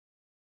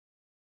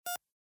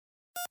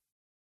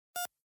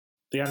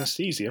the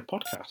Anesthesia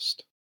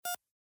Podcast.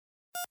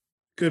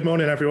 Good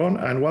morning, everyone,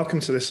 and welcome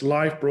to this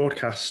live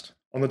broadcast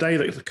on the day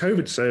that the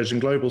COVID Surge and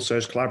Global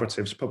Surge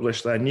Collaboratives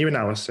published their new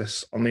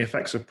analysis on the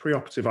effects of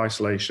pre-operative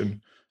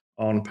isolation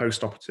on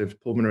post-operative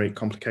pulmonary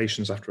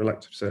complications after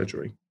elective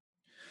surgery.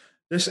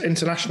 This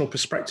international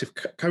prospective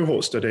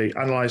cohort study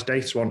analysed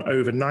data on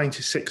over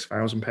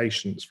 96,000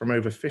 patients from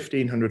over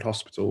 1,500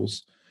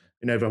 hospitals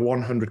in over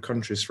 100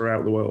 countries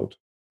throughout the world.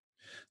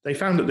 They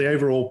found that the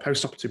overall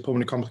post-operative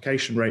pulmonary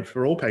complication rate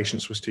for all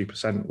patients was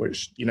 2%,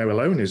 which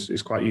alone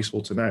is quite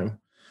useful to know.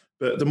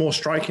 But the more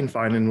striking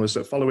finding was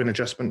that following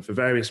adjustment for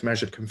various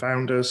measured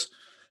confounders,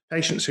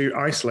 patients who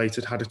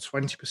isolated had a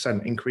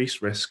 20%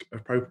 increased risk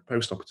of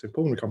post-operative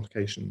pulmonary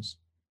complications.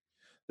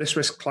 This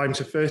risk climbed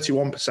to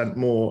 31%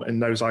 more in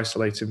those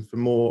isolating for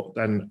more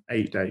than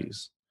 8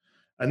 days.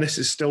 And this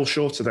is still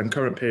shorter than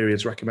current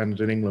periods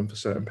recommended in England for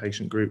certain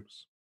patient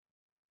groups.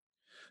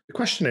 The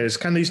question is,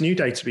 can these new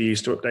data be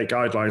used to update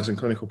guidelines and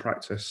clinical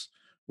practice,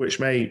 which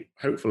may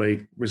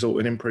hopefully result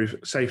in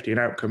improved safety and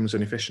outcomes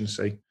and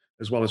efficiency,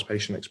 as well as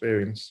patient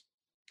experience?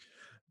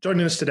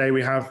 Joining us today,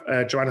 we have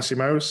Joanna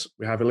Simose,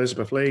 we have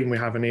Elizabeth Lee, and we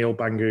have Anil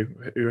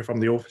Bangu, who are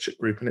from the authorship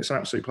group, and it's an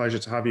absolute pleasure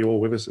to have you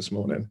all with us this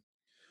morning.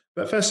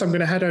 But first, I'm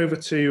going to head over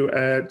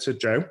to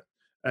Jo,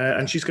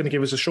 and she's going to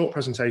give us a short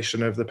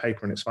presentation of the paper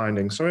and its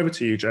findings. So over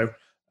to you, Jo,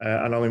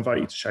 and I'll invite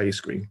you to share your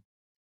screen.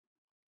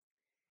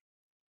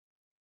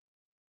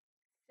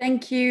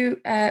 Thank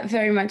you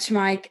very much,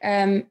 Mike.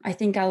 I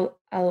think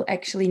I'll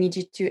actually need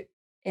you to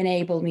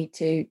enable me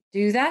to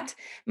do that.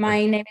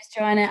 My name is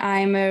Joanna.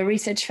 I'm a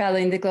research fellow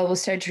in the Global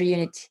Surgery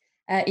Unit,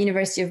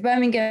 University of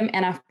Birmingham,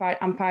 and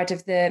I'm part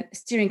of the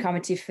steering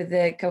committee for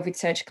the COVID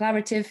Surge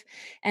Collaborative.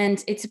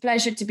 And it's a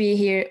pleasure to be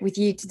here with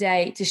you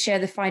today to share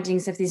the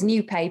findings of this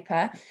new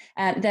paper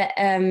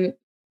that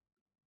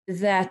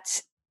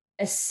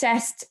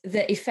assessed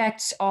the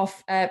effects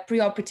of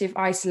preoperative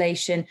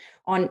isolation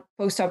on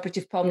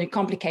postoperative pulmonary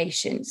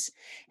complications.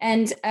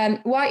 And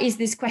why is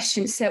this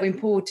question so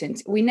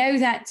important? We know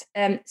that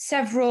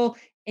several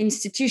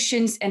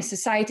institutions and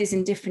societies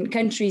in different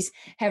countries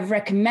have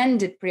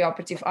recommended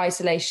preoperative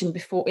isolation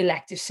before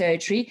elective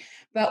surgery,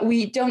 but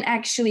we don't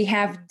actually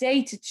have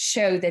data to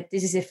show that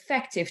this is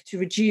effective to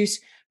reduce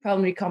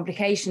pulmonary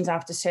complications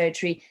after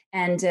surgery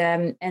and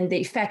the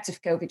effects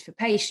of COVID for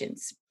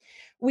patients.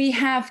 We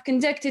have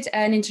conducted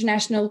an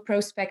international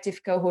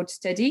prospective cohort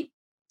study,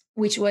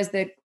 which was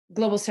the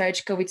Global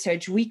Surge COVID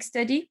Surge Week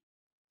study.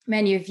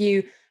 Many of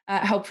you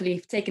hopefully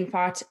have taken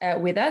part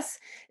with us.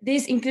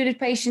 This included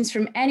patients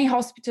from any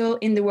hospital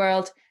in the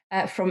world,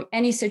 from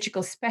any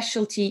surgical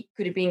specialty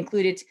could be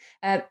included.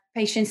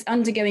 Patients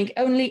undergoing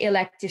only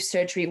elective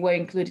surgery were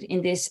included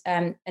in this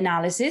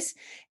analysis.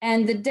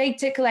 And the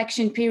data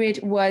collection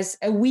period was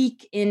a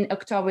week in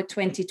October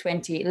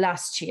 2020,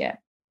 last year.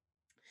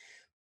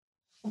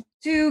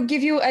 To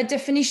give you a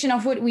definition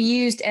of what we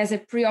used as a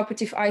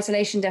preoperative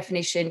isolation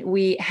definition,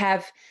 we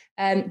have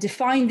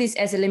defined this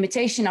as a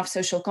limitation of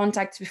social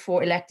contacts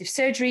before elective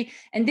surgery.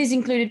 And this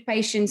included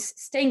patients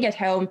staying at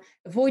home,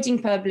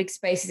 avoiding public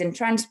spaces and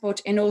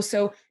transport, and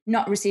also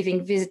not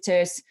receiving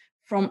visitors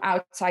from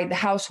outside the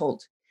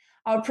household.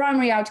 Our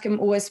primary outcome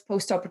was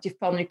postoperative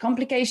pulmonary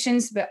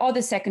complications, but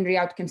other secondary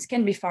outcomes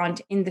can be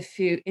found in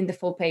the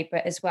full paper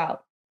as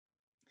well.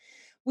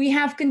 We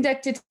have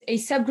conducted a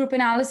subgroup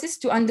analysis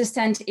to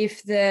understand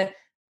if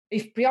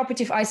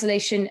preoperative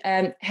isolation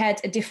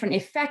had a different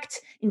effect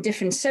in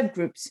different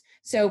subgroups.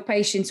 So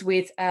patients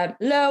with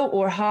low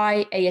or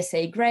high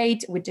ASA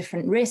grade with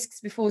different risks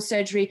before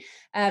surgery,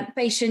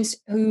 patients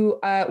who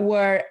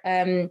were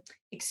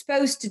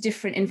exposed to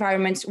different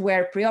environments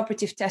where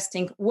preoperative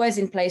testing was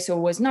in place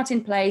or was not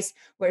in place,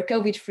 where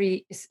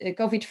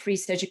COVID-free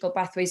surgical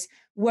pathways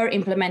were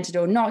implemented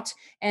or not,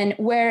 and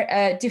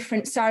where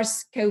different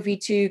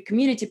SARS-CoV-2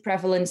 community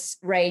prevalence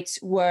rates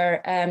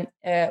were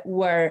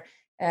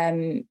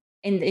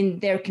in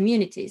their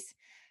communities.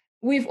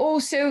 We've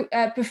also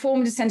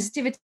performed a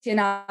sensitivity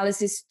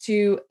analysis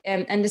to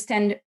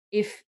understand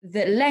if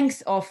the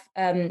length of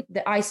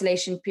the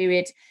isolation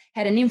period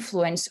had an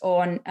influence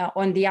on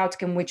the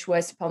outcome, which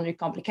was pulmonary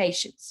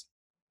complications.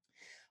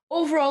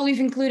 Overall, we've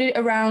included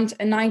around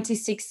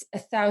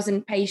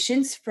 96,000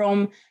 patients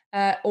from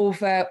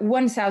over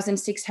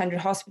 1,600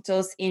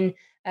 hospitals in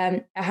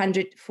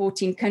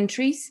 114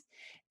 countries.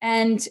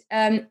 And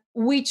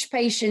which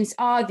patients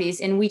are these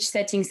and which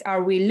settings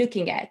are we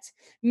looking at?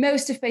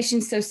 Most of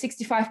patients, so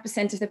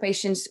 65% of the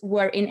patients,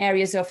 were in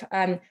areas of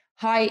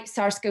high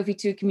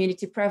SARS-CoV-2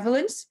 community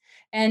prevalence,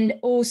 and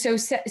also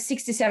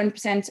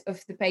 67%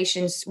 of the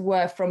patients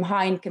were from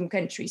high-income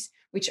countries,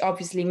 which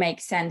obviously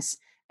makes sense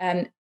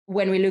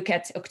when we look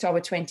at October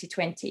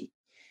 2020.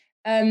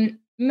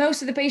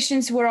 Most of the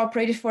patients were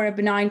operated for a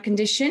benign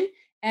condition,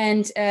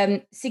 and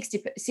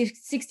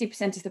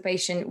 60% of the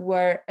patients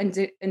were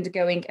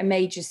undergoing a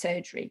major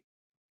surgery.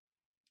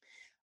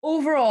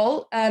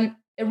 Overall,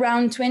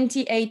 around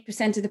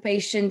 28% of the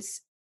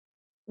patients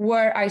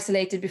were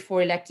isolated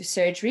before elective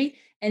surgery,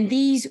 And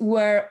these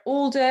were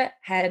older,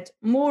 had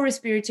more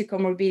respiratory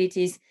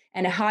comorbidities,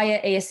 and a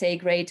higher ASA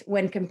grade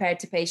when compared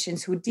to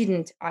patients who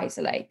didn't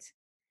isolate.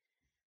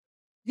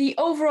 The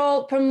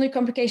overall pulmonary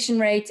complication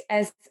rate,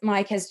 as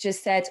Mike has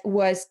just said,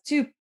 was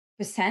 2%,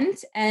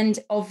 and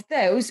of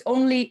those,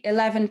 only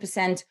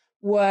 11%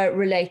 were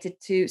related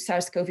to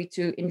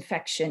SARS-CoV-2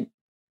 infection.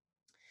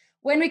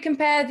 When we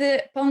compare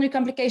the pulmonary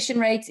complication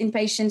rates in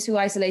patients who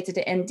isolated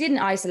and didn't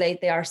isolate,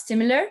 they are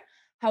similar.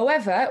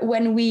 However,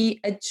 when we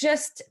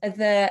adjust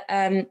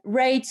the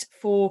rates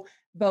for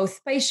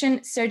both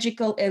patient,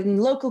 surgical,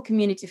 and local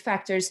community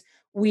factors,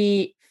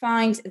 we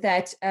find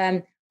that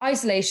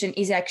isolation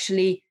is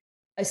actually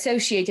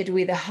associated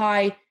with a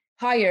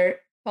higher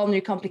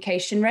pulmonary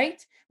complication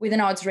rate with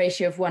an odds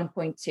ratio of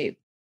 1.2.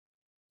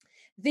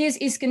 This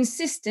is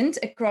consistent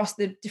across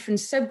the different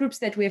subgroups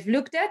that we have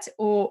looked at,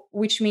 or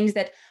which means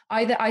that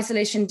either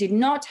isolation did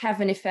not have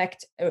an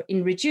effect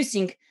in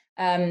reducing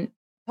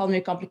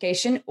pulmonary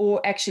complication,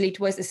 or actually it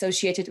was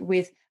associated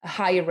with a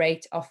higher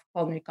rate of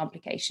pulmonary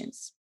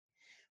complications.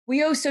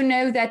 We also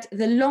know that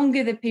the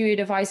longer the period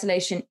of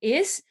isolation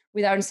is,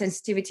 with our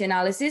sensitivity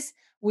analysis,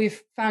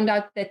 we've found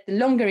out that the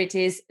longer it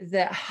is,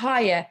 the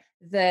higher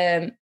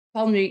the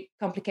pulmonary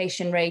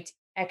complication rate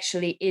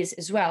actually is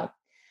as well.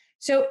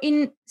 So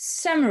in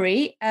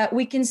summary,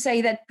 we can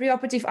say that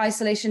preoperative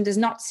isolation does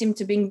not seem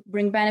to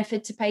bring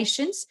benefit to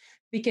patients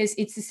because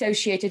it's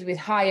associated with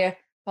higher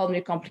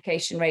pulmonary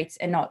complication rates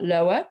and not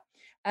lower,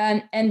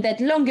 and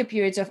that longer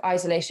periods of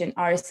isolation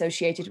are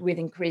associated with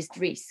increased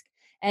risk.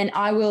 And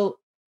I will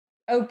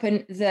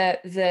open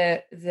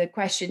the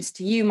questions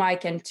to you,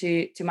 Mike, and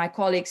to my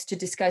colleagues to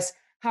discuss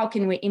how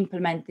can we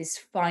implement these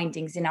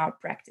findings in our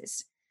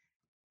practice.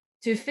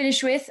 To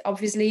finish with,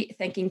 obviously,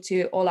 thanking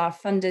to all our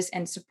funders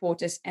and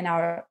supporters and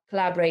our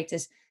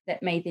collaborators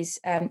that made this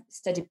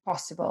study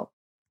possible.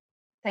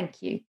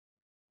 Thank you.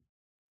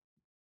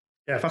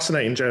 Yeah,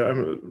 fascinating,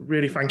 Jo.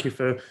 Really thank you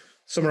for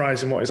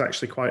summarising what is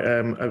actually quite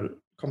a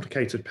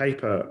complicated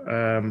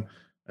paper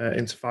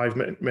into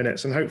 5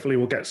 minutes, and hopefully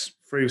we'll get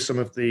through some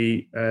of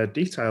the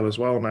detail as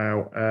well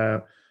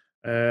now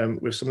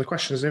with some of the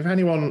questions. And if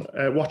anyone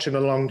watching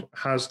along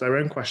has their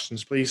own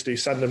questions, please do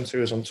send them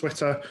to us on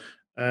Twitter.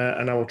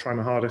 And I will try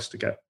my hardest to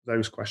get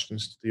those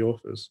questions to the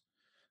authors.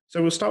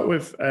 So we'll start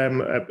with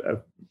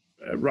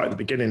right at the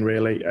beginning,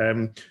 really.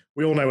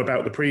 We all know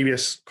about the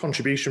previous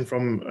contribution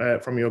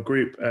from your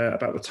group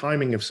about the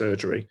timing of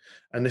surgery,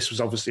 and this was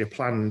obviously a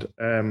planned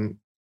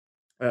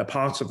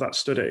part of that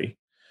study.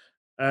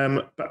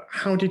 But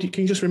how did you?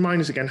 Can you just remind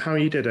us again how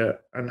you did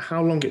it and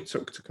how long it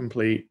took to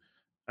complete,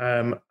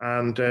 and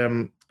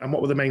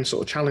what were the main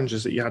sort of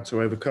challenges that you had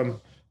to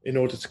overcome in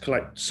order to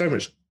collect so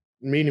much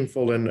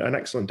meaningful and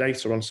excellent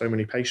data on so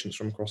many patients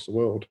from across the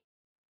world?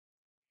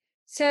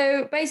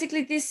 So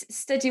basically, this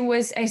study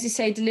was, as you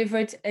say,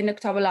 delivered in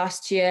October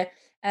last year,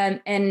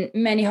 and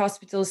many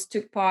hospitals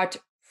took part.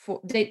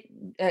 They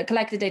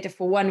collected data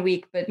for 1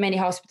 week, but many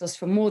hospitals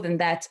for more than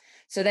that.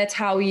 So that's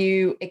how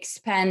you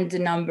expand the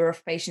number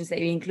of patients that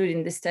you include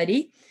in the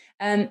study.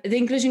 The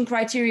inclusion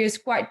criteria is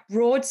quite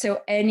broad,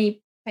 so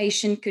any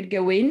patient could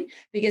go in,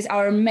 because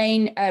our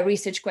main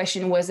research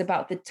question was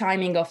about the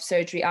timing of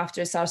surgery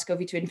after a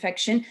SARS-CoV-2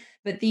 infection.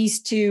 But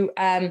these two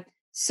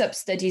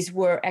sub-studies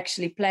were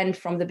actually planned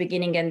from the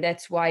beginning, and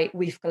that's why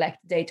we've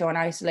collected data on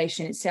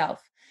isolation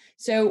itself.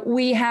 So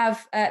we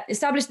have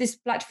established this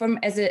platform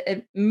as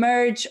a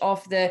merge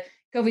of the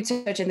COVID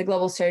Search and the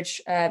Global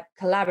Search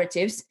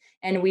collaboratives,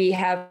 and we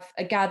have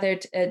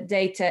gathered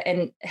data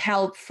and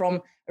help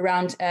from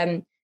around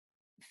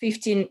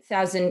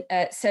 15,000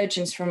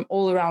 surgeons from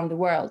all around the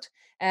world.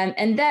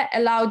 And that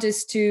allowed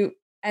us to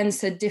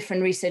answer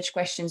different research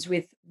questions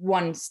with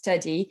one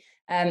study.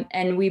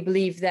 And we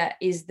believe that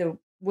is the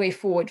way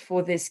forward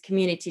for this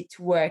community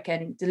to work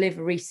and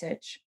deliver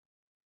research.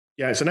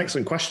 Yeah, it's an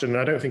excellent question.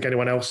 I don't think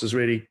anyone else has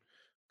really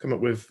come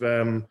up with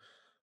a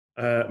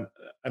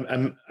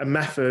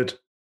method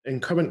in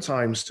current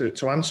times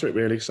to answer it,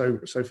 really. So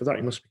for that,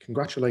 you must be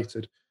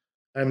congratulated.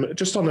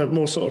 Just on a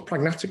more sort of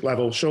pragmatic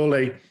level,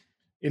 surely,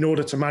 in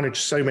order to manage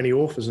so many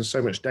authors and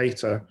so much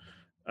data,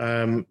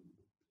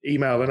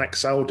 email and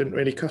Excel didn't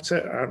really cut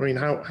it. I mean,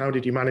 how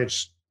did you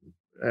manage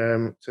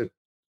to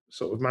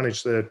sort of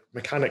manage the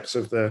mechanics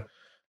of the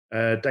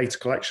data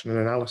collection and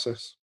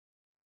analysis?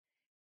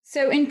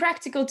 So in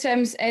practical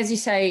terms, as you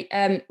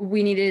say,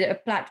 we needed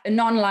an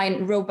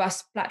online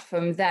robust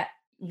platform that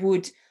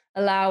would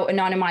allow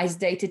anonymized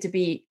data to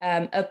be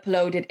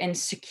uploaded and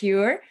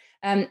secure.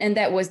 And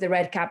that was the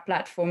REDCap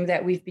platform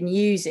that we've been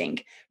using.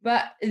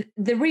 But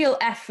the real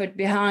effort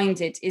behind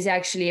it is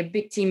actually a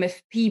big team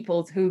of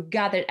people who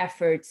gathered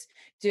efforts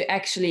to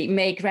actually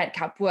make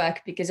REDCap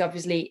work, because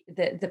obviously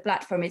the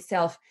platform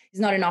itself is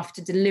not enough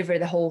to deliver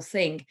the whole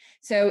thing.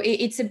 So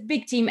it's a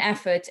big team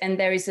effort, and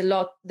there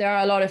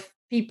are a lot of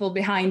people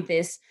behind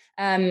this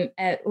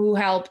who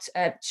helped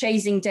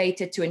chasing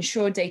data to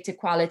ensure data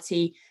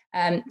quality,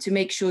 to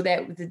make sure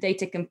that the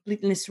data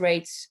completeness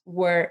rates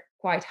were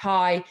quite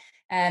high,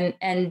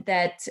 and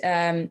that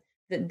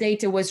the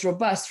data was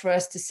robust for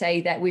us to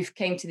say that we've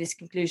came to this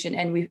conclusion,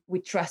 and we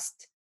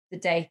trust the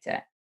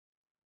data.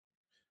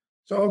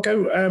 So I'll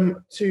go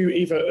to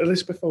either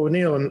Elizabeth or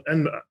Neil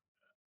and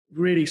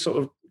really sort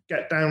of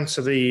get down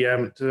to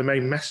the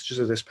main messages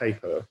of this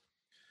paper.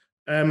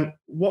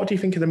 What do you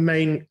think are the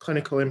main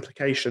clinical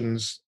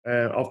implications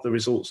of the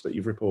results that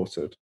you've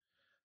reported?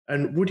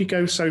 And would you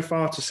go so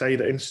far to say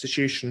that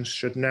institutions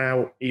should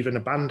now even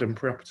abandon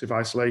preoperative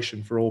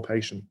isolation for all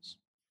patients?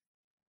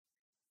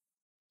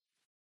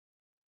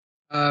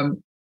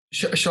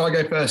 Shall I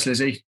go first,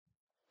 Lizzie?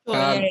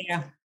 Sure,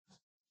 yeah.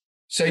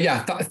 So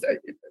yeah,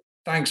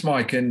 thanks,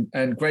 Mike,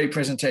 and great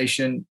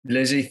presentation,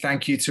 Lizzie.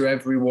 Thank you to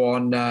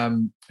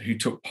everyone who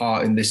took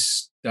part in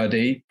this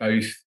study,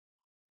 both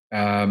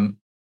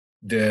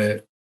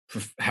the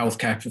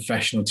healthcare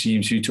professional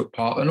teams who took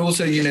part, and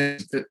also,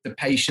 the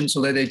patients,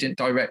 although they didn't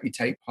directly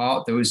take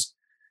part. There was,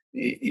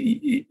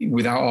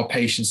 without our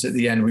patients at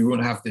the end, we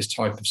wouldn't have this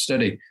type of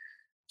study.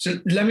 So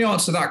let me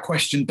answer that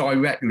question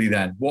directly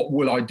then. What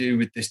will I do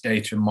with this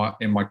data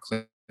in my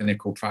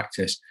clinical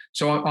practice?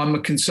 So I'm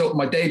a consultant.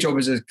 My day job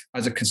is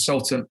as a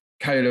consultant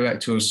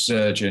colorectal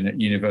surgeon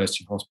at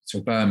University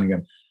Hospital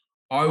Birmingham.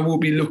 I will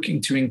be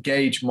looking to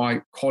engage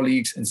my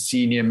colleagues and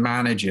senior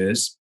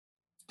managers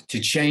to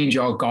change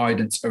our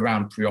guidance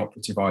around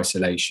preoperative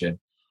isolation.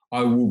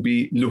 I will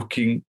be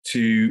looking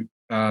to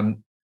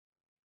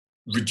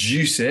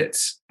reduce it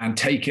and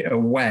take it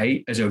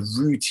away as a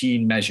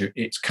routine measure.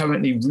 It's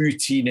currently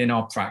routine in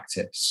our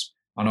practice,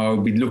 and I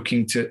will be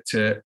looking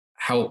to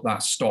help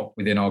that stop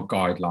within our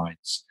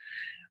guidelines.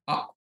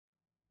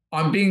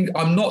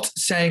 I'm not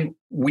saying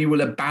we will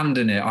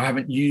abandon it. I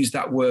haven't used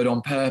that word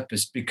on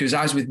purpose, because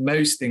as with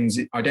most things,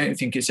 I don't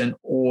think it's an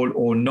all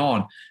or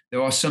none.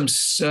 There are some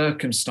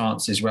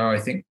circumstances where I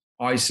think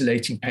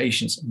isolating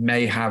patients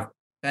may have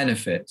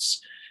benefits.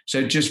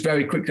 So just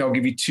very quickly, I'll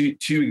give you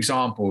two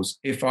examples.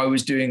 If I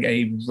was doing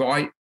a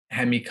right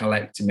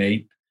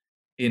hemicolectomy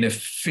in a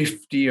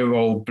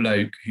 50-year-old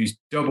bloke who's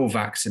double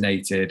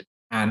vaccinated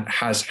and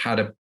has had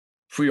a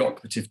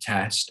preoperative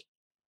test,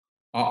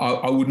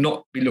 I would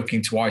not be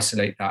looking to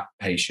isolate that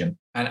patient.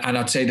 And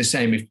I'd say the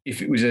same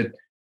if it was an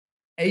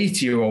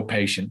 80-year-old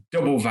patient,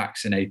 double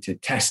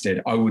vaccinated,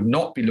 tested, I would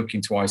not be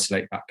looking to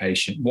isolate that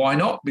patient. Why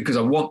not? Because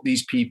I want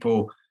these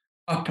people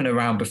up and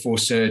around before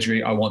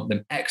surgery. I want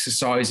them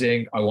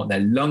exercising. I want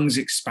their lungs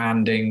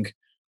expanding.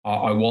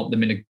 I want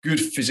them in a good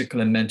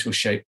physical and mental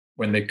shape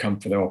when they come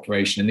for their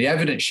operation. And the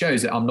evidence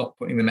shows that I'm not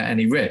putting them at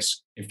any risk.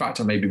 In fact,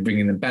 I may be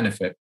bringing them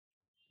benefit.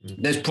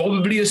 There's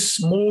probably a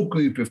small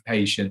group of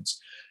patients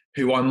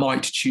who I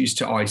might choose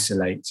to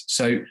isolate.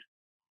 So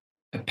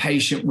a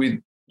patient with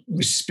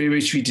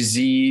respiratory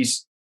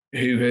disease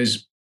who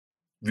has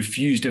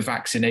refused a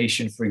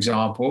vaccination, for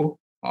example,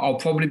 I'll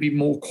probably be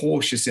more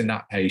cautious in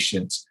that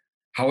patient.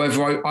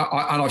 However,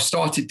 I've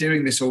started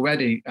doing this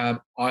already.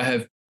 I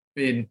have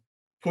been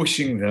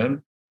pushing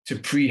them to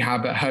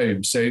prehab at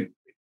home. So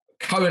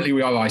currently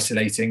we are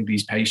isolating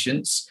these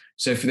patients.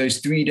 So for those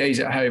 3 days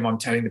at home, I'm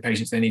telling the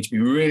patients they need to be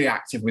really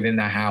active within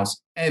their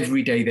house.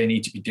 Every day they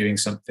need to be doing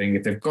something.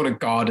 If they've got a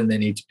garden, they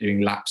need to be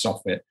doing laps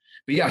off it.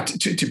 But yeah,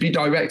 to be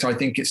direct, I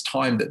think it's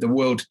time that the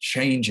world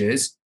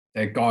changes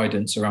their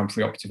guidance around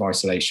preoperative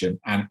isolation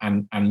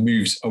and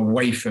moves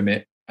away from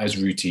it as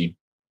routine.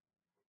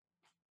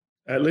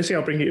 Lizzie,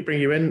 I'll bring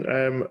you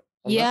in.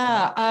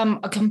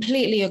 I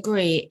completely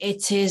agree.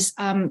 It is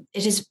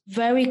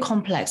very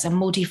complex and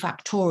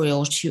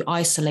multifactorial to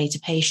isolate a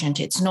patient.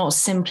 It's not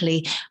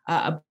simply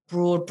a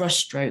broad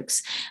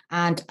brushstrokes,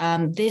 and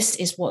this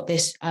is what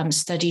this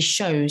study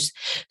shows.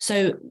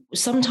 So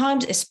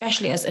sometimes,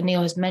 especially as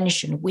Anil has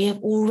mentioned, we have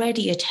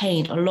already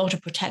attained a lot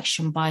of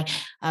protection by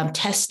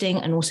testing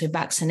and also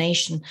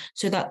vaccination.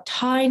 So that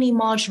tiny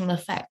marginal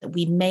effect that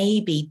we may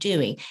be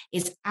doing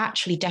is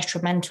actually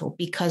detrimental,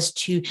 because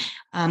to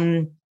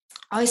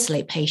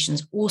isolate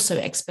patients also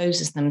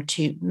exposes them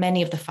to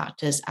many of the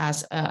factors,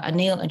 as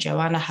Anil and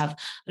Joanna have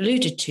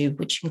alluded to,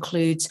 which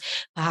includes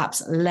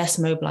perhaps less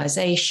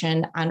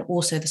mobilization and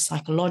also the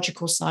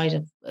psychological side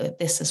of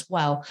this as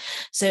well.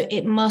 So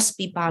it must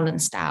be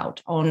balanced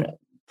out on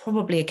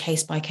probably a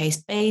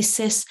case-by-case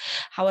basis.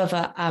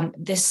 However,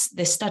 this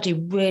study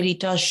really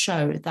does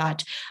show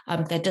that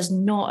there does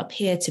not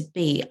appear to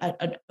be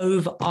an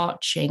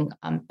overarching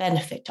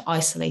benefit to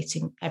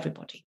isolating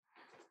everybody.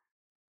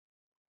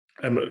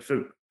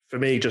 For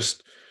me,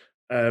 just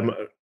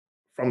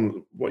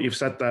from what you've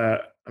said there,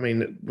 I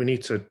mean, we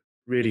need to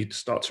really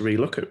start to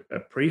relook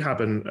at prehab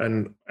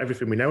and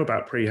everything we know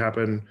about prehab.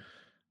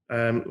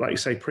 And like you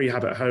say,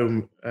 prehab at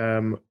home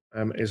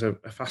is a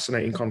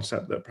fascinating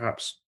concept that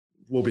perhaps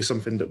will be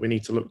something that we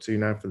need to look to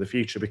now for the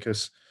future,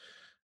 because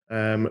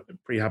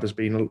prehab has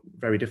been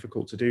very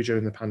difficult to do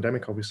during the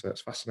pandemic. Obviously,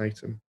 that's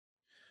fascinating.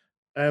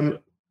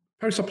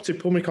 Postoperative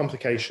pulmonary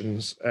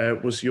complications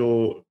was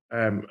your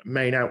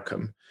main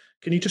outcome.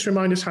 Can you just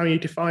remind us how you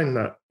define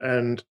that?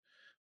 And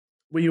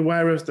were you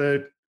aware of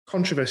the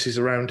controversies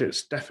around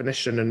its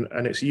definition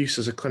and its use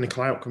as a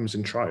clinical outcomes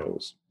in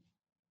trials?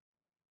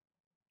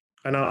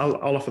 And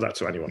I'll offer that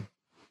to anyone.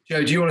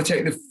 Jo, do you want to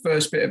take the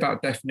first bit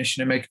about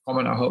definition and make a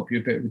comment? I'll help you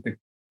a bit with the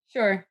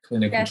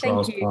clinical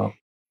trials part.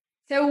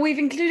 So we've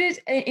included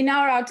in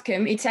our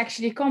outcome, it's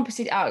actually a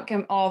composite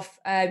outcome of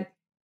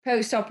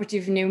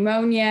postoperative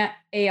pneumonia,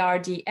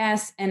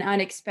 ARDS, and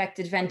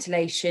unexpected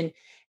ventilation.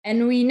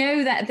 And we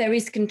know that there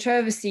is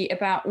controversy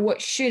about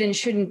what should and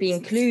shouldn't be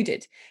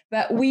included,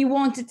 but we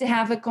wanted to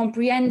have a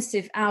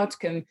comprehensive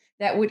outcome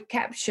that would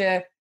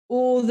capture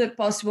all the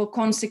possible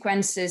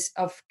consequences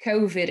of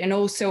COVID and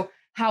also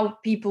how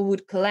people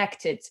would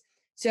collect it.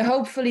 So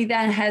hopefully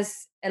that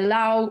has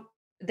allowed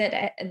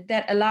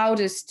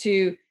us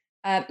to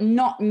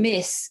not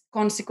miss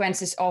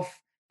consequences of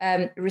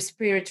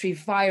respiratory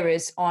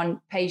virus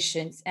on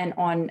patients and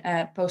on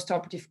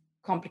postoperative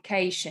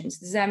complications.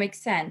 Does that make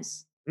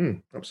sense?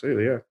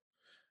 Absolutely, yeah.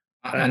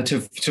 And to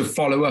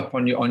follow up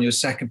on your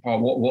second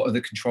part, what are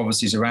the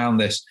controversies around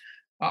this?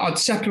 I'd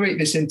separate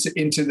this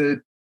into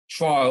the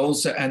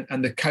trials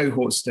and the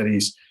cohort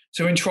studies.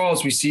 So in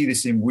trials, we see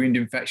this in wound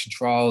infection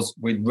trials.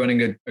 We're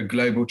running a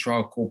global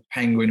trial called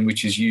Penguin,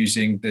 which is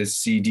using the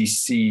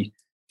CDC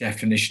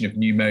definition of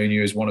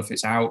pneumonia as one of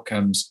its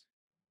outcomes.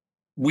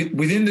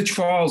 Within the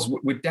trials,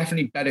 we're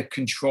definitely better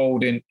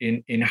controlled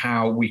in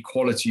how we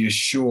quality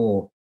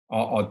assure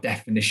our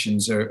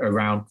definitions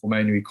around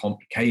pulmonary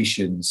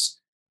complications.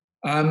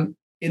 In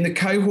the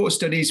cohort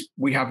studies,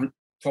 we have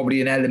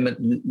probably an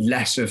element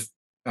less of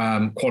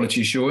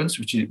quality assurance,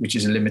 which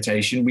is a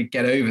limitation. We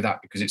get over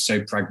that because it's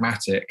so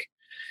pragmatic.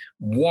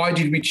 Why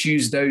did we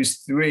choose those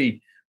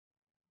three?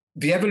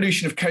 The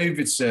evolution of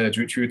COVID surge,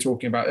 which we were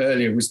talking about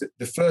earlier, was that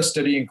the first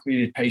study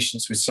included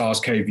patients with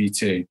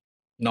SARS-CoV-2,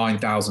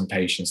 9,000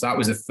 patients. That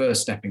was the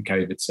first step in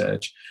COVID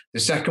surge. The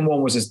second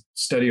one was a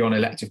study on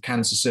elective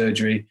cancer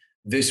surgery.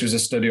 This was a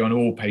study on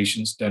all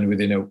patients done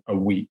within a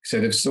week. So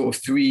there's sort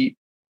of three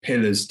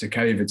pillars to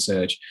COVID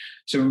surge.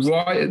 So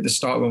right at the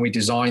start, when we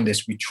designed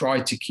this, we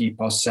tried to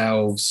keep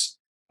ourselves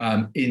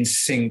in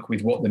sync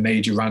with what the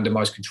major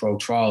randomized controlled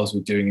trials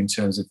were doing in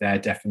terms of their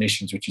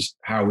definitions, which is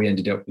how we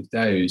ended up with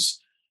those.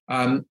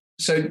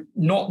 So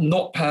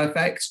not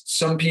perfect.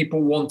 Some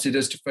people wanted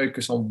us to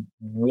focus on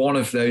one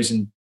of those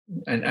and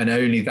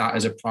only that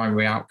as a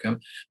primary outcome.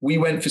 We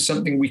went for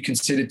something we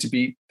considered to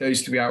be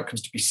those three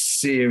outcomes to be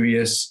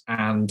serious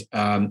and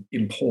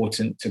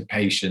important to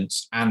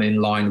patients and in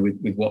line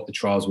with what the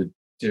trials were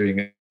doing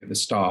at the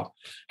start.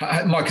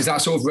 Mike, has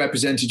that sort of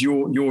represented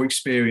your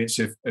experience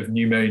of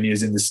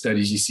pneumonias in the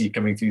studies you see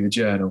coming through the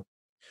journal?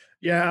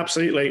 Yeah,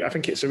 absolutely. I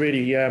think it's a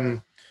really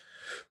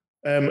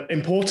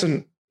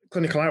important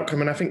clinical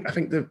outcome. And I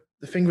think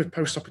the thing with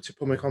postoperative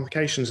pulmonary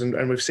complications,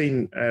 and we've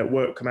seen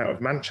work come out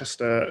of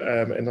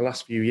Manchester in the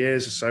last few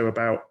years or so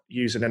about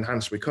using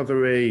enhanced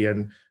recovery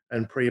and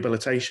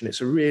prehabilitation.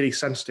 It's a really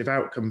sensitive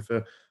outcome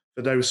for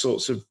those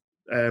sorts of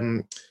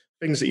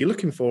things that you're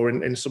looking for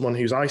in someone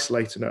who's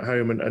isolated at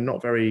home and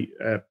not very,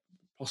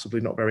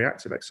 possibly not very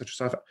active,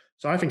 etc.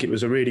 So I think it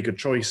was a really good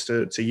choice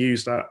to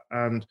use that.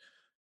 And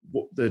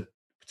what the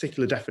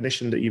particular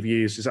definition that you've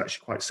used is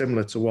actually quite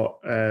similar to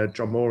what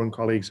John Moore and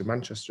colleagues in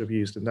Manchester have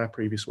used in their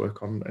previous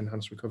work on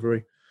enhanced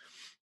recovery.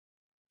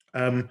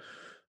 And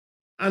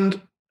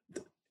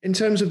in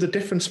terms of the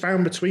difference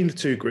found between the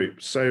two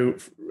groups, so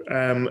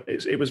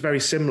it was very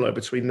similar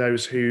between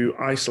those who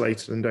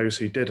isolated and those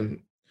who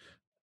didn't.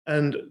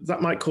 And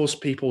that might cause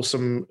people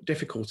some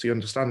difficulty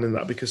understanding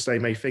that, because they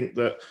may think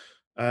that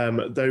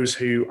those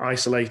who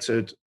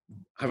isolated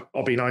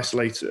are being asked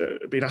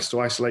to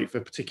isolate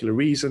for particular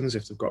reasons,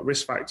 if they've got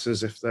risk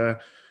factors, if they're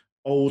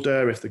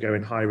older, if they're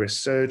going high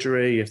risk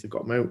surgery, if they've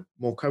got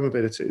more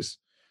comorbidities.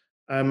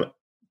 But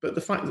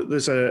the fact that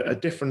there's a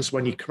difference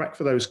when you correct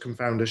for those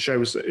confounders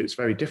shows that it's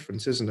very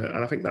different, isn't it?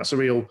 And I think that's a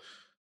real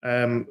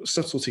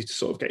subtlety to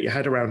sort of get your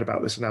head around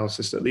about this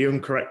analysis, that the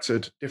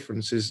uncorrected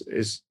difference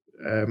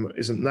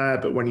isn't there,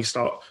 but when you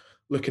start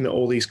looking at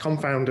all these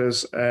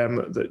confounders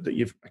that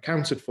you've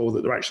accounted for,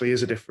 that there actually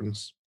is a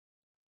difference.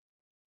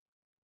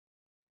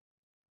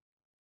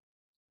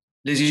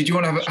 Lizzie, do you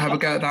want to have a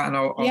go at that?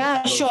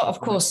 Yeah, sure, of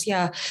course,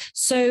 yeah.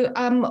 So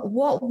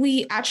what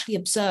we actually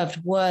observed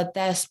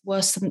there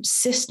were some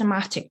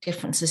systematic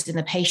differences in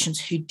the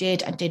patients who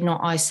did and did not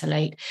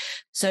isolate.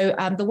 So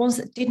the ones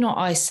that did not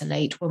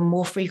isolate were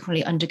more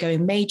frequently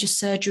undergoing major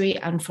surgery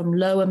and from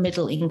lower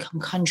middle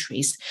income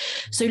countries.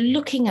 So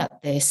looking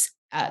at this,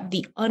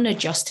 the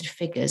unadjusted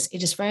figures,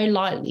 it is very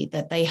likely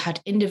that they had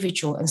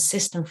individual and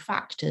system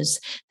factors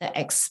that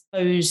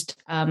exposed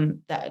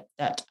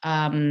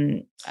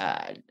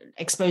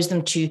exposed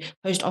them to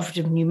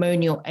postoperative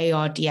pneumonia or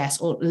ARDS,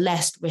 or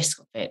less risk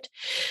of it.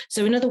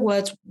 So in other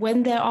words,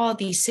 when there are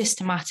these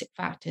systematic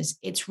factors,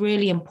 it's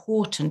really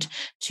important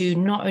to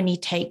not only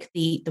take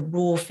the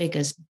raw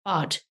figures,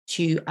 but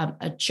to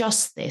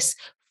adjust this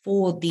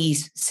for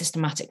these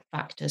systematic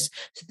factors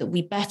so that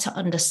we better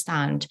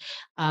understand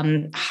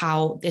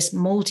how this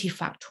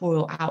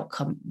multifactorial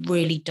outcome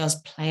really does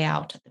play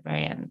out at the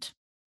very end.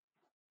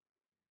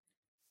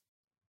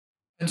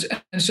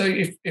 And so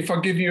if I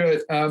give you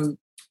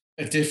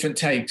a different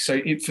take, so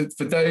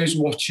for those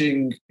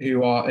watching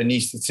who are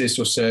anaesthetists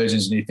or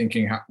surgeons and you're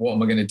thinking, what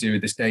am I going to do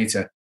with this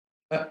data?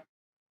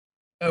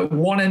 At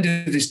one end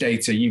of this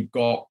data, you've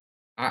got,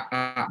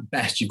 at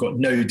best, you've got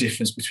no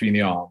difference between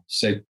the arms.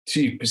 So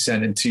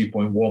 2% and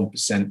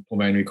 2.1%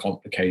 pulmonary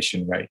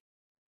complication rate.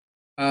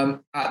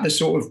 At the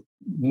sort of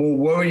more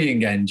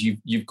worrying end,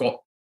 you've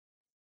got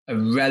a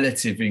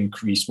relative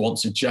increase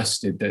once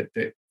adjusted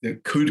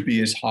that could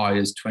be as high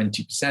as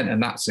 20%,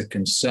 and that's a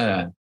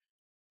concern.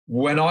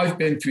 When I've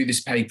been through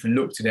this paper and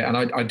looked at it, and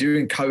I do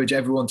encourage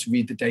everyone to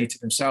read the data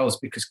themselves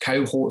because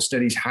cohort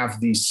studies have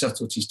these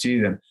subtleties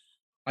to them,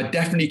 I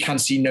definitely can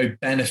see no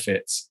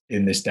benefits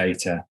in this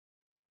data.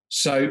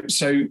 So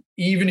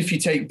even if you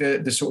take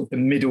the sort of the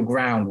middle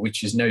ground,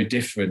 which is no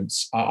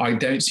difference, I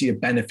don't see a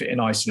benefit in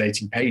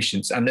isolating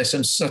patients. And there's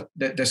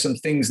some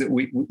things that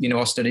we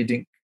our study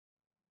didn't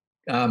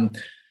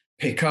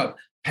pick up.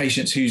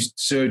 Patients whose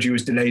surgery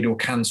was delayed or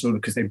cancelled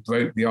because they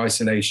broke the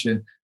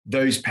isolation.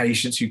 Those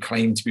patients who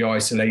claimed to be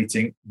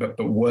isolating but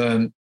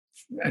weren't,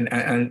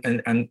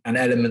 and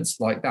elements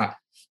like that.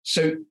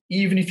 So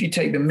even if you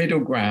take the middle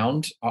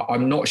ground,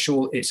 I'm not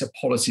sure it's a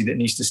policy that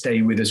needs to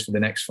stay with us for the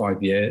next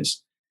 5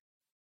 years.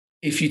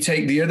 If you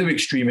take the other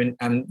extreme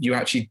and you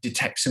actually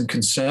detect some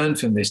concern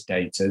from this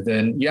data,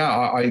 then yeah,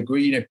 I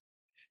agree.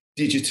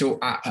 Digital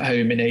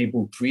at-home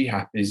enabled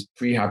prehab is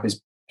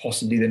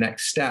possibly the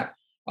next step.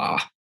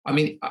 I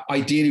mean,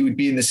 ideally, we'd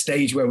be in the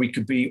stage where we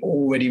could be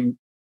already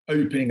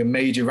opening a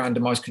major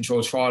randomized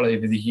controlled trial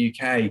over the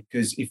UK,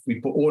 because if we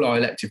put all our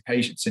elective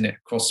patients in it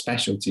across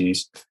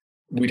specialties,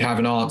 we'd have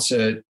an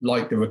answer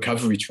like the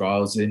recovery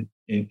trials in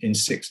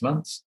 6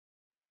 months,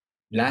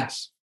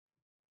 less.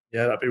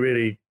 Yeah, that'd be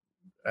really,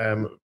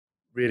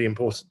 really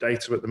important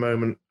data at the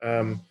moment,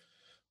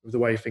 with the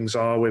way things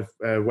are with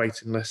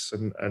waiting lists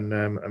and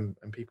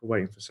people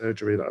waiting for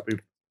surgery. That'd be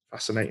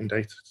fascinating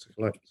data to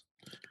collect.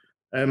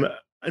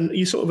 And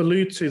you sort of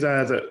allude to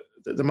there that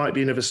there might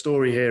be another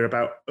story here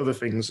about other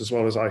things as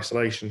well as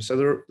isolation. So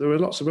there are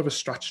lots of other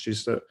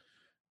strategies that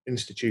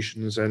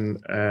institutions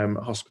and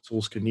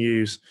hospitals can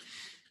use.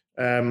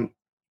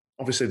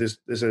 Obviously,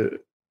 there's a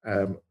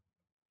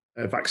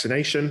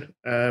vaccination,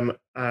 and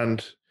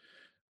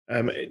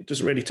it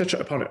doesn't really touch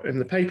upon it in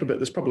the paper, but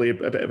there's probably a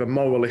bit of a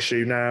moral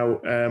issue now,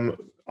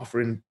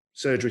 offering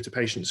surgery to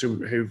patients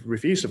who've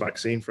refused a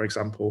vaccine, for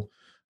example.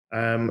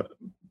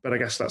 But I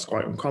guess that's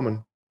quite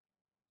uncommon.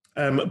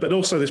 But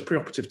also there's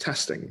preoperative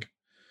testing.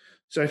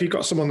 So if you've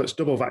got someone that's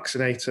double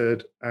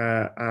vaccinated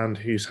and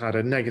who's had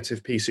a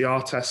negative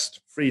PCR test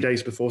 3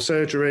 days before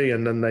surgery,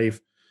 and then they've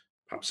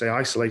perhaps say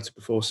isolated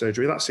before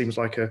surgery, that seems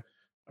like a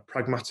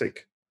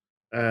pragmatic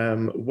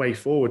way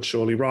forward,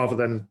 surely, rather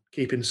than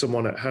keeping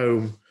someone at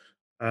home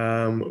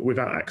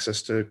without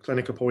access to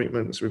clinic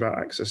appointments, without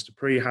access to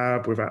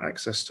prehab, without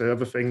access to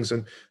other things,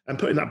 and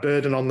putting that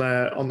burden on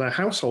their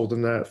household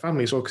and their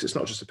family as well, because it's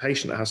not just the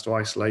patient that has to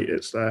isolate,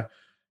 it's their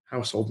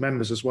household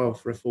members as well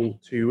for a full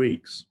 2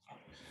 weeks.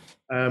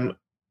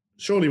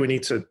 Surely we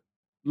need to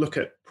look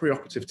at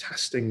preoperative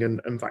testing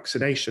and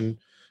vaccination,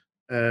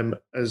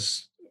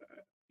 as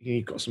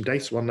you've got some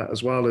data on that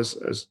as well,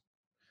 as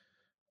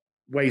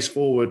ways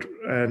forward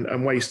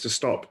and ways to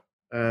stop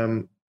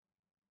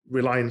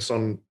reliance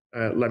on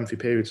lengthy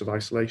periods of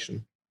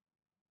isolation.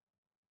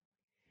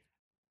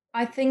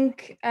 I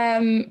think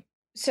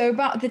so.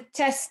 About the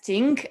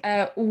testing,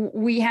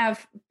 we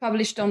have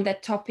published on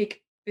that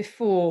topic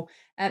before.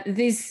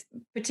 This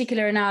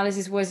particular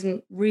analysis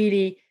wasn't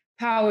really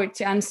powered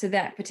to answer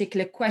that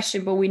particular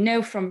question, but we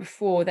know from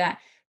before that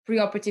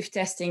preoperative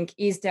testing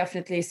is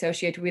definitely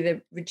associated with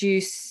a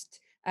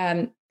reduced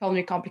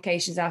pulmonary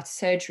complications after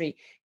surgery.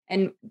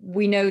 And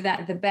we know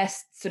that the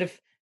best sort of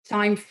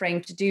time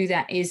frame to do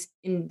that is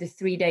in the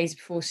 3 days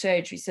before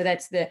surgery. So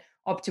that's the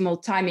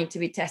optimal timing to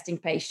be testing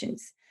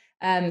patients,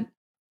 to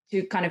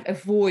kind of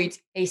avoid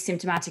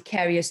asymptomatic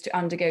carriers to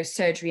undergo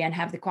surgery and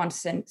have the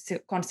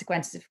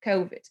consequences of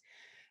COVID.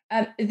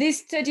 This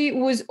study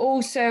was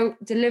also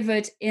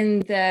delivered in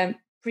the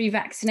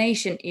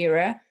pre-vaccination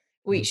era,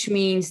 which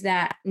means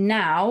that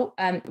now,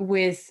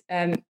 with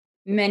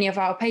many of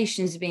our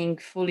patients being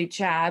fully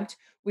jabbed,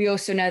 we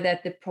also know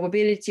that the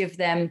probability of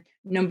them,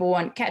 number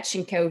one,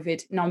 catching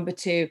COVID, number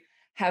two,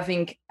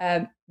 having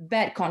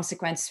bad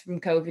consequences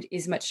from COVID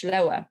is much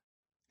lower.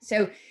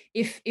 So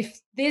if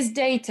this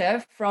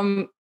data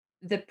from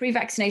the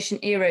pre-vaccination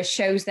era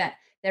shows that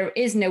there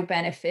is no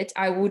benefit,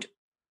 I would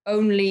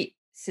only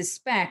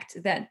suspect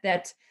that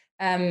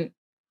the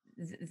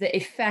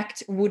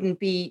effect wouldn't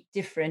be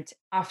different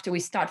after we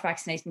start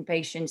vaccinating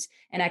patients,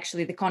 and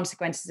actually the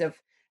consequences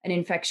of an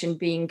infection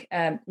being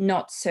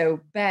not so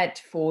bad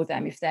for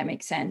them, if that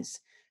makes sense.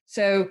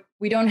 So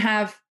we don't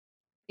have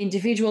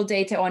individual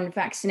data on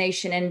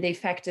vaccination and the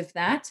effect of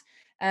that,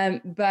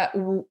 but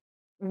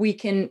we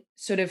can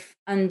sort of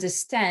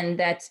understand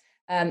that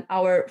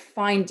our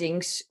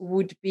findings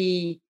would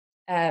be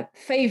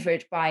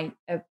favored by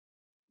a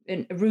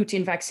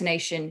routine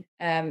vaccination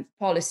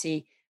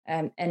policy,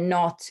 and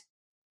not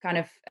kind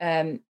of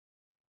and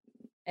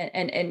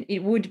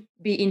it would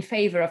be in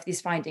favor of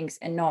these findings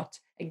and not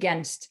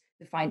against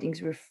the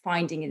findings we're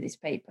finding in this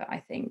paper, I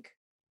think.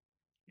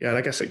 Yeah, and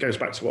I guess it goes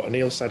back to what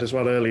Anil said as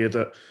well earlier,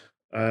 that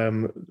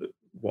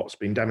what's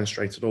been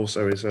demonstrated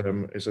also is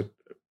a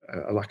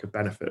lack of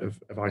benefit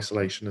of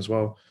isolation as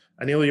well.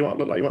 Anil, you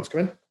look like you want to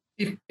come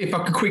in? If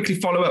I could quickly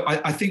follow up,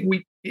 I think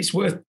it's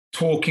worth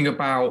talking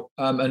about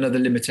another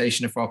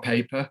limitation of our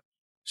paper,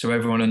 so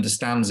everyone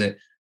understands it,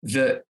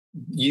 that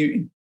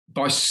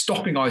by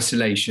stopping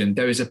isolation,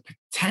 there is a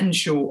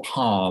potential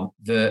harm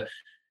that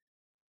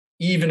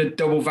even a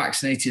double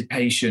vaccinated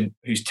patient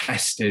who's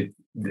tested,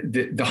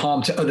 the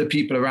harm to other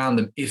people around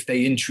them if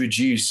they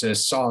introduce a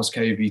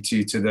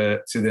SARS-CoV-2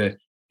 to the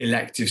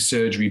elective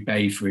surgery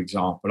bay, for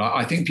example.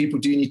 I think people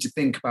do need to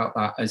think about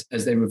that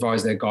as they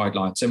revise their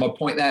guidelines. So my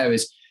point there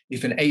is,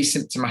 if an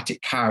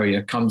asymptomatic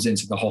carrier comes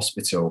into the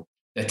hospital,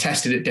 they're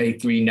tested at day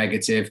 3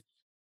 negative,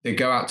 they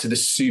go out to the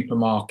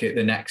supermarket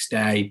the next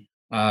day,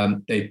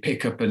 they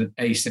pick up an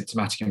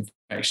asymptomatic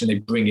infection, they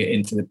bring it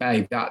into the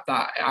bay. That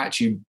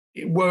actually,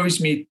 it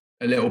worries me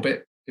a little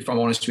bit, if I'm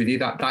honest with you.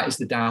 That is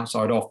the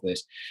downside of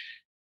this.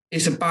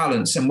 It's a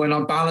balance. And when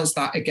I balance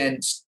that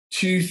against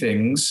two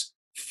things,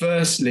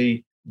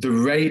 firstly, the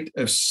rate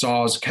of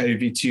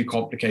SARS-CoV-2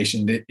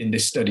 complication in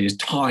this study is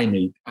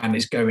tiny and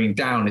it's going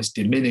down, it's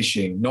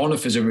diminishing. None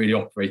of us are really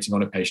operating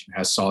on a patient who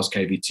has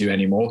SARS-CoV-2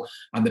 anymore.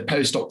 And the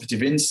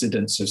postoperative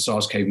incidence of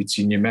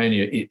SARS-CoV-2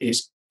 pneumonia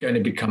is going to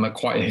become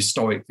quite a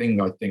historic thing,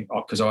 I think,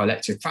 because our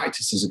elective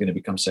practices are going to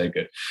become so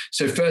good.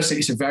 So firstly,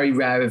 it's a very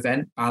rare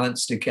event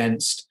balanced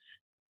against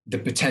the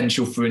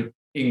potential for an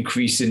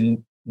increase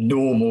in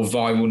normal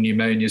viral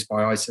pneumonias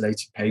by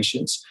isolated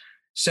patients.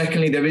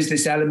 Secondly, there is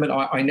this element.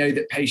 I know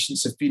that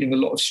patients are feeling a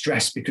lot of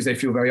stress because they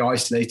feel very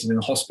isolated in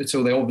the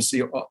hospital. They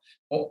obviously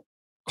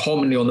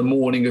commonly on the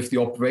morning of the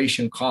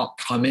operation can't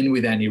come in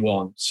with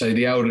anyone. So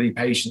the elderly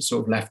patients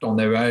sort of left on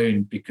their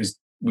own because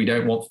we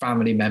don't want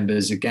family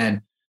members,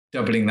 again,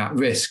 doubling that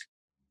risk.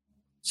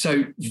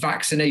 So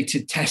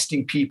vaccinated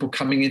testing people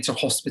coming into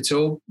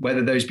hospital,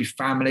 whether those be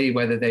family,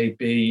 whether they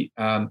be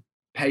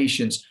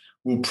patients,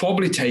 will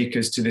probably take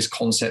us to this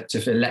concept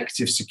of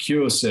elective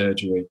secure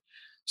surgery.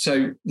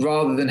 So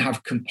rather than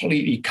have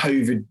completely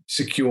COVID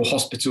secure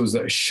hospitals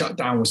that are shut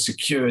down with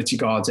security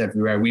guards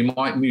everywhere, we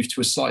might move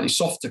to a slightly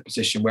softer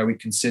position where we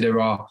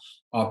consider our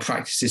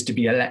practices to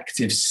be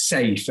elective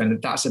safe.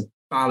 And that's a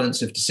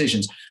balance of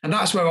decisions. And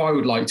that's where I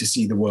would like to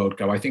see the world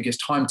go. I think it's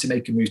time to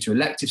make a move to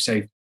elective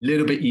safe, a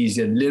little bit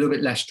easier, a little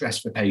bit less stress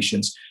for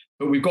patients.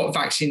 But we've got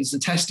vaccines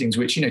and testings,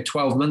 which,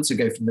 12 months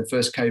ago from the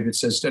first COVID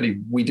surge study,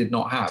 we did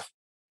not have.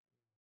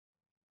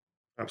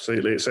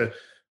 Absolutely. It's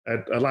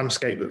a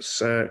landscape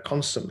that's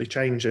constantly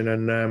changing,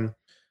 and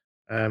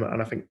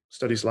I think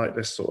studies like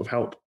this sort of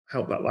help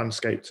that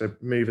landscape to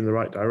move in the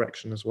right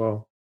direction as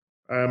well.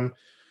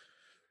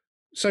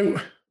 So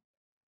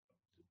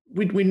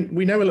we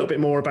know a little bit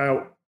more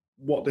about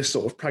what this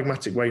sort of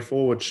pragmatic way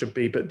forward should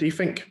be, but do you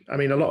think, a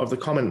lot of the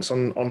comments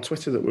on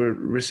Twitter that we're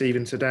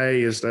receiving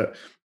today is that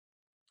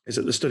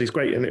the study's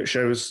great and it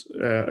shows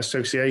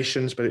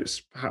associations, but it's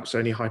perhaps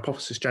only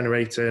hypothesis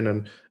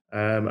generating,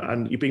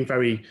 and you've been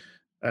very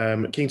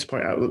keen to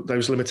point out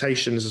those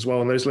limitations as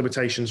well, and those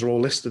limitations are all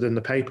listed in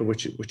the paper,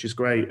 which is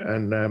great,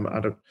 and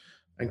I'd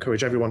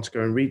encourage everyone to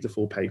go and read the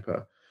full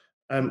paper.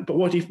 But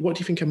what do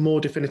you think a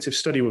more definitive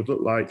study would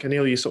look like?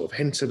 Anil, you sort of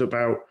hinted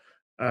about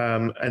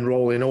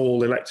enrolling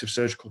all elective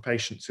surgical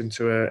patients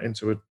into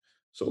a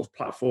sort of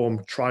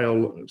platform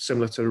trial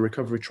similar to the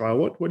recovery trial.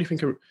 What do you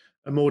think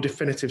a more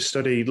definitive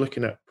study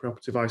looking at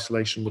preoperative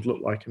isolation would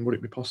look like, and would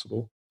it be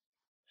possible?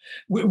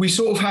 We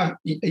sort of have,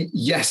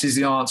 yes is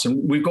the answer.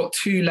 We've got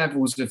two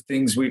levels of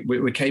things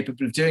we're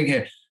capable of doing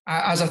here.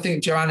 As I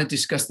think Joanna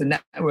discussed the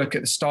network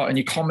at the start, and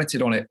you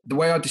commented on it, the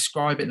way I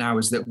describe it now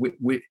is that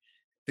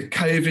the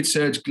COVID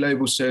Surge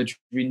Global Surgery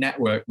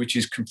Network, which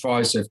is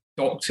comprised of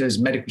doctors,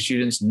 medical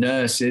students,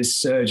 nurses,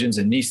 surgeons,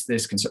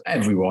 anaesthetists,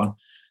 everyone.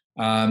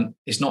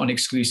 It's not an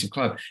exclusive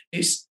club.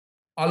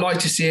 I like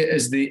to see it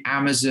as the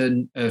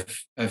Amazon of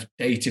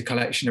data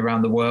collection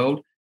around the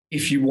world.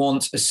 If you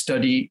want a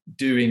study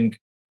doing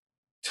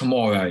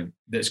tomorrow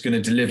that's going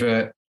to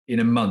deliver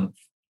in a month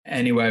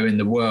anywhere in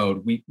the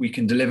world, we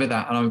can deliver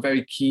that. And I'm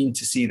very keen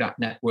to see that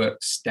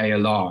network stay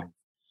alive.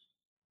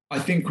 I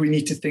think we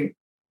need to think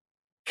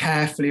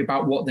carefully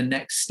about what the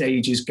next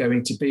stage is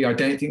going to be. I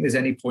don't think there's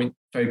any point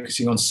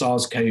focusing on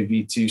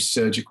SARS-CoV-2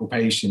 surgical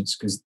patients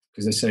because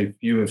there's so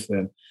few of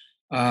them.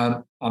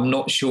 I'm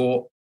not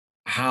sure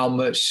how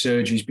much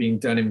surgery is being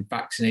done in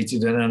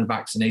vaccinated and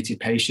unvaccinated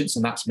patients,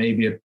 and that's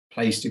maybe a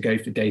place to go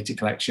for data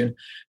collection.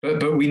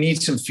 But we need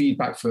some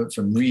feedback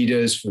from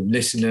readers, from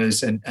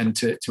listeners, and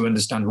to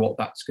understand what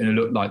that's going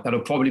to look like. That'll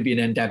probably be an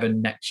endeavor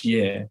next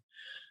year.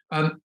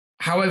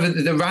 However,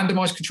 the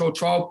randomized controlled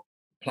trial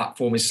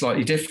platform is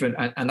slightly different,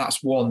 and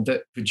that's one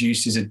that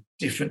produces a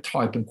different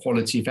type and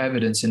quality of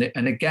evidence.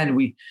 And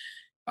again,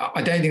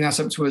 I don't think that's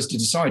up to us to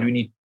decide. We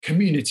need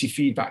community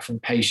feedback from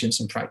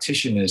patients and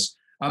practitioners.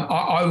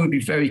 I would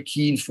be very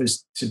keen for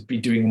us to be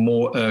doing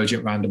more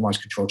urgent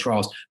randomized controlled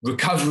trials.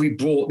 Recovery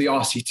brought the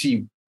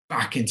RCT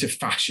back into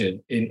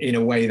fashion in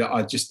a way that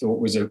I just thought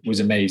was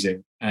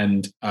amazing.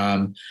 And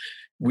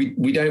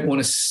we don't want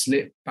to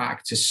slip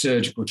back to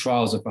surgical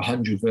trials of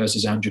 100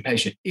 versus 100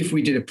 patients. If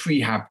we did a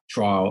prehab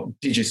trial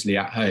digitally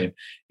at home,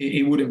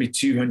 it wouldn't be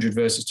 200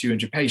 versus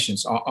 200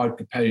 patients. I'd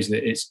propose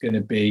that it's going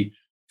to be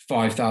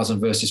 5,000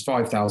 versus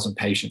 5,000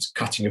 patients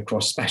cutting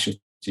across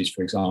specialties,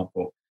 for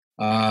example.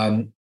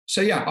 So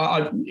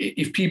yeah,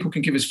 if people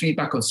can give us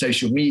feedback on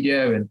social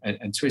media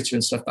and Twitter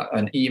and stuff,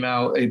 and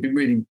email, it'd be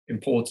really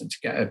important to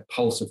get a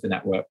pulse of the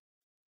network.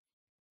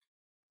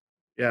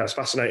 Yeah, it's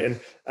fascinating.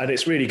 And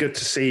it's really good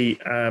to see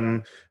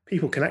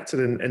people connected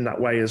in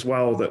that way as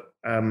well, that,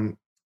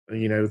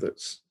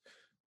 that's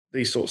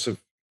these sorts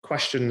of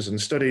questions and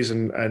studies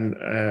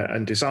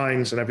and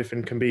designs and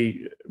everything can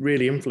be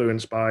really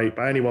influenced by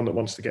anyone that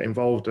wants to get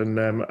involved.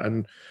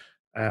 And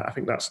I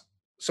think that's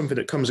something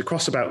that comes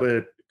across about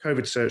the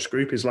COVID Search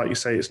group is, like you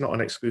say, it's not an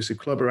exclusive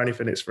club or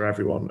anything, it's for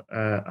everyone.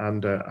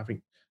 And I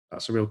think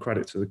that's a real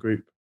credit to the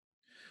group.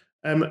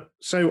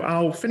 So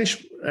I'll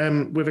finish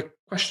with a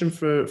question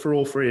for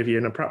all three of you,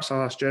 and perhaps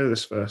I'll ask Jo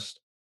this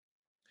first.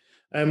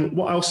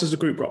 What else has the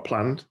group got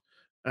planned,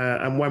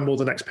 and when will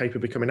the next paper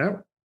be coming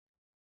out?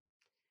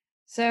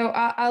 So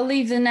I'll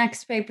leave the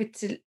next paper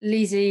to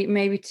Lizzie,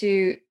 maybe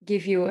to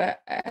give you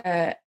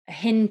a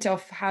hint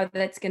of how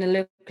that's going to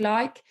look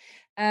like.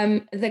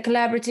 The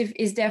collaborative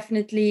is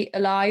definitely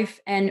alive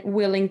and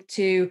willing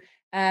to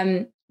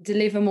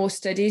deliver more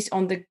studies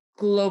on the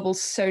global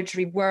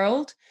surgery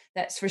world.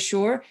 That's for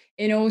sure.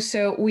 And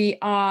also we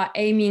are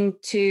aiming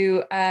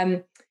to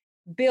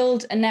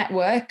build a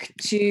network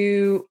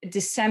to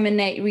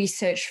disseminate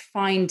research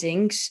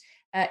findings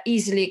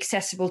easily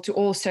accessible to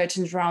all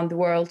surgeons around the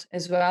world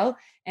as well.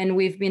 And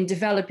we've been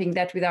developing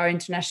that with our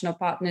international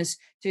partners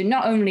to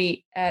not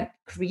only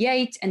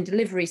create and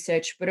deliver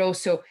research, but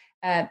also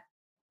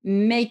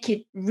make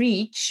it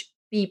reach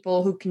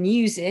people who can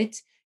use it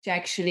to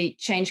actually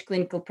change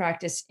clinical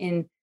practice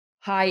in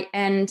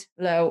high-end,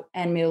 low,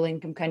 and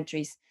middle-income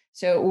countries.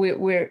 So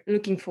we're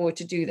looking forward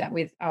to do that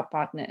with our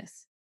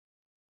partners.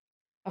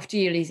 Off to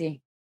you,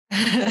 Lizzie.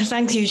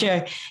 Thank you,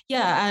 Jo.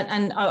 Yeah,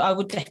 and I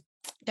would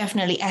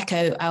definitely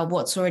echo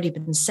what's already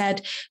been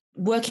said.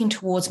 Working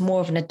towards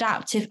more of an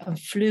adaptive and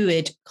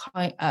fluid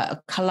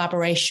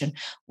collaboration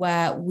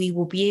where we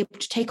will be able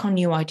to take on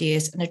new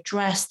ideas and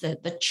address the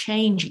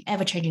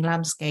ever-changing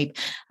landscape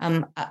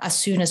as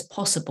soon as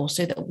possible,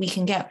 so that we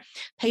can get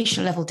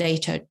patient-level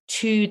data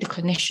to the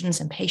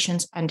clinicians and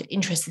patients and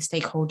interested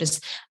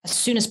stakeholders as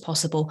soon as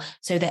possible,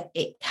 so that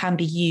it can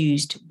be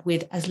used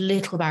with as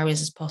little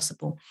barriers as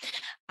possible.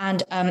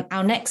 And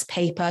our next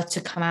paper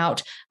to come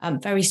out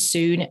very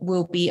soon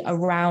will be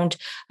around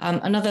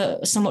another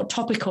somewhat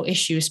topical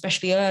issue,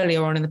 especially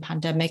earlier on in the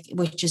pandemic,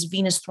 which is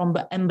venous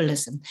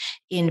thromboembolism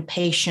in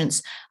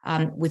patients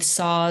with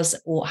SARS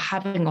or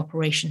having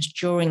operations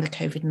during the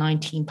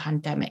COVID-19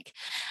 pandemic.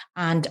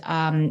 And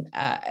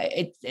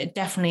it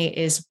definitely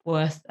is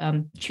worth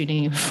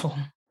tuning in for.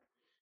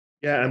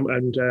 Yeah,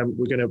 and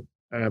we're going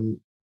to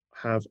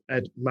have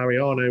Ed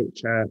Mariano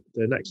chair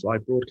the next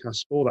live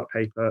broadcast for that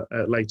paper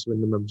later in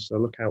the month, so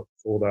look out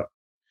for that.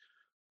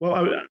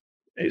 Well,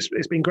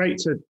 it's been great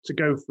to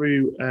go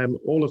through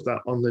all of that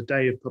on the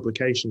day of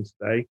publication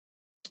today.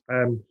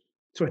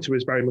 Twitter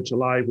is very much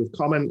alive with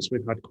comments.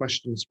 We've had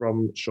questions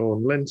from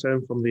Sean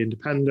Linton from The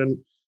Independent,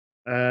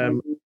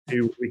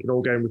 who we can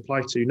all go and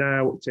reply to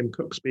now. Tim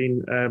Cook's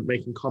been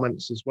making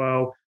comments as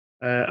well,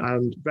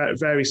 and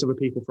various other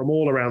people from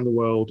all around the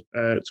world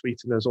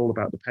tweeting us all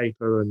about the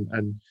paper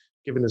and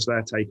giving us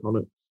their take on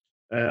it.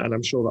 And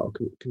I'm sure that'll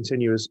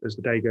continue as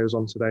the day goes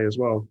on today as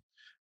well.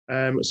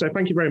 So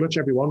thank you very much,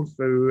 everyone,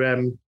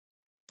 for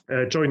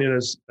joining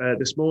us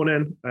this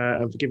morning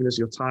and for giving us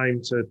your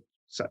time to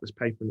set this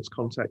paper in its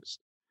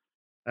context.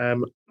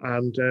 And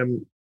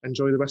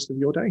enjoy the rest of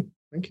your day.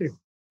 Thank you.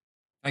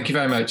 Thank you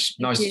very much.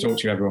 Nice to talk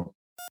to you, everyone.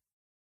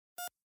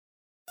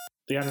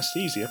 The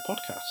Anaesthesia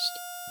Podcast.